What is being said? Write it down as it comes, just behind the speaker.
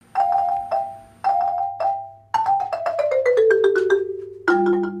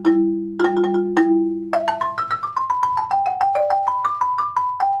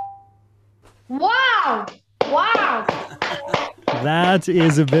That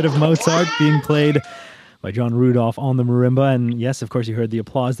is a bit of Mozart being played by John Rudolph on the marimba. And yes, of course, you heard the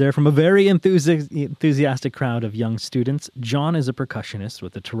applause there from a very enthusiastic crowd of young students. John is a percussionist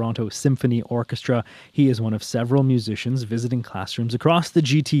with the Toronto Symphony Orchestra. He is one of several musicians visiting classrooms across the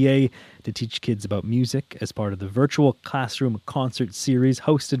GTA to teach kids about music as part of the virtual classroom concert series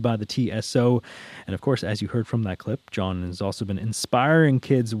hosted by the TSO. And of course, as you heard from that clip, John has also been inspiring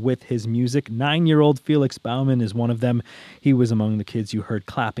kids with his music. 9-year-old Felix Bauman is one of them. He was among the kids you heard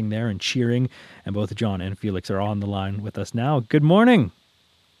clapping there and cheering. And both John and Felix are on the line with us now. Good morning.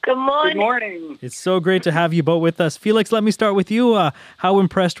 Good morning. Good morning. It's so great to have you both with us. Felix, let me start with you. How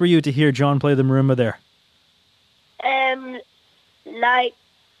impressed were you to hear John play the marimba there?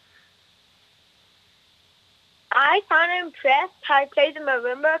 I found impressed how he played the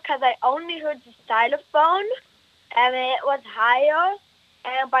marimba because I only heard the xylophone and it was higher.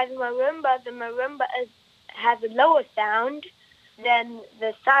 And by the marimba has a lower sound than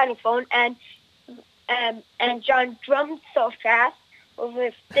the xylophone. And John drummed so fast with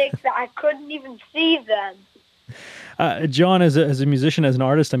his sticks that I couldn't even see them. John, as a musician, as an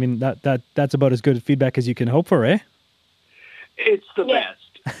artist, I mean, that's about as good feedback as you can hope for, eh? It's the best.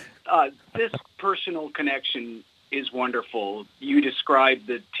 This personal connection is wonderful. You described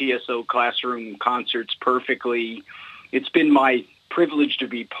the TSO Classroom Concerts perfectly. It's been my privilege to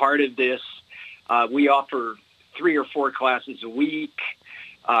be part of this. We offer 3 or 4 classes a week,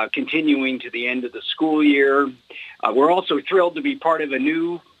 continuing to the end of the school year. We're also thrilled to be part of a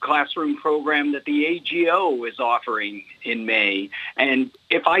new classroom program that the AGO is offering in May. And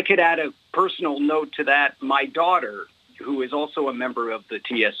if I could add a personal note to that, my daughter, who is also a member of the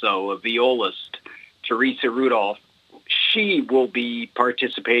TSO, a violist, Teresa Rudolph, she will be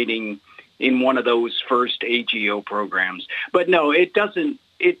participating in one of those first AGO programs. But no, it doesn't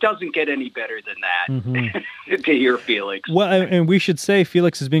get any better than that to hear Felix. Well, and we should say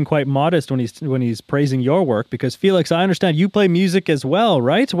Felix is being quite modest when he's praising your work, because Felix, I understand you play music as well,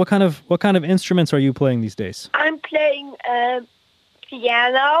 right? What kind of instruments are you playing these days? I'm playing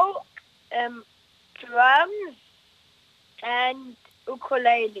piano, drums, and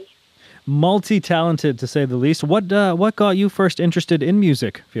ukulele. Multi-talented, to say the least. What got you first interested in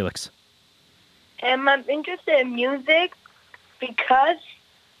music, Felix? I'm interested in music because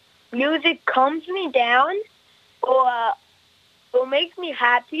music calms me down or makes me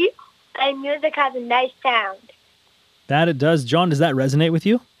happy, and music has a nice sound. That it does. John, does that resonate with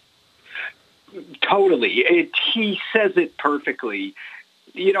you? Totally. He says it perfectly.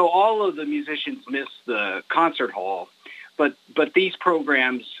 You know, all of the musicians miss the concert hall, but these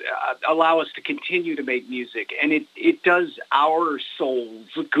programs allow us to continue to make music, and it does our souls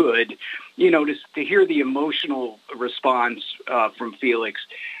good, you know, to hear the emotional response from Felix.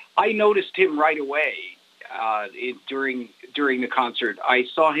 I noticed him right away during the concert. I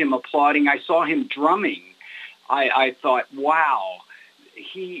saw him applauding. I saw him drumming. I thought, wow,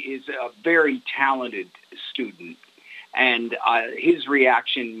 he is a very talented student, and his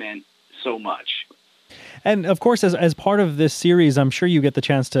reaction meant so much. And of course, as part of this series, I'm sure you get the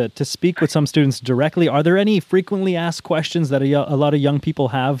chance to speak with some students directly. Are there any frequently asked questions that a lot of young people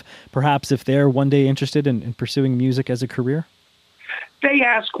have, perhaps if they're one day interested in pursuing music as a career? They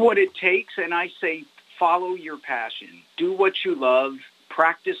ask what it takes, and I say, follow your passion. Do what you love.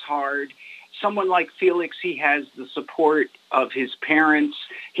 Practice hard. Someone like Felix, he has the support of his parents.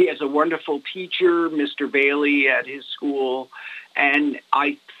 He has a wonderful teacher, Mr. Bailey, at his school. And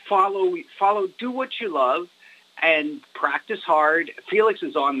I follow, do what you love, and practice hard. Felix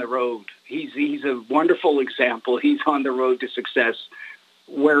is on the road. He's a wonderful example. He's on the road to success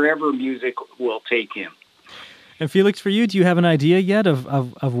wherever music will take him. And Felix, for you, do you have an idea yet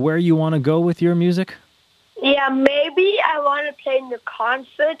of where you want to go with your music? Yeah, maybe I want to play in the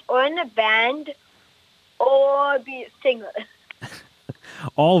concert or in a band or be a singer.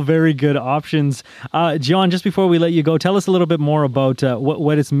 All very good options. John, just before we let you go, tell us a little bit more about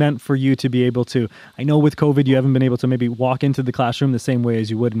what it's meant for you to be able to, I know with COVID you haven't been able to maybe walk into the classroom the same way as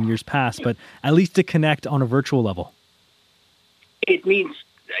you would in years past, but at least to connect on a virtual level. It means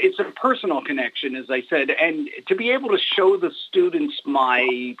it's a personal connection, as I said, and to be able to show the students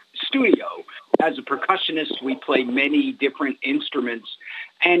my studio. As a percussionist, we play many different instruments,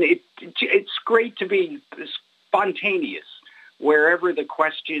 and it's great to be spontaneous. Wherever the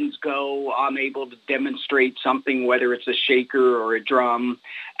questions go, I'm able to demonstrate something, whether it's a shaker or a drum,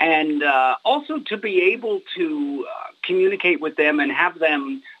 and also to be able to communicate with them and have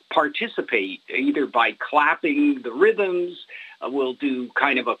them participate, either by clapping the rhythms. We'll do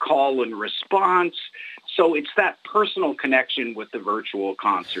kind of a call and response. So it's that personal connection with the virtual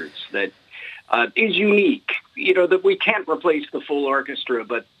concerts that is unique. You know, that we can't replace the full orchestra,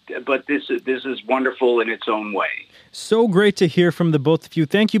 but this is wonderful in its own way. So great to hear from the both of you.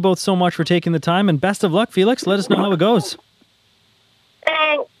 Thank you both so much for taking the time, and best of luck, Felix. Let us know how it goes.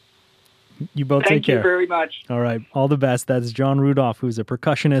 Thanks. You both take care. Thank you very much. All right, all the best. That's John Rudolph, who's a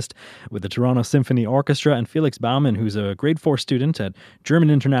percussionist with the Toronto Symphony Orchestra, and Felix Baumann, who's a grade 4 student at German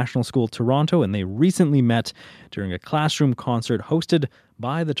International School, Toronto, and they recently met during a classroom concert hosted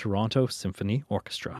by the Toronto Symphony Orchestra.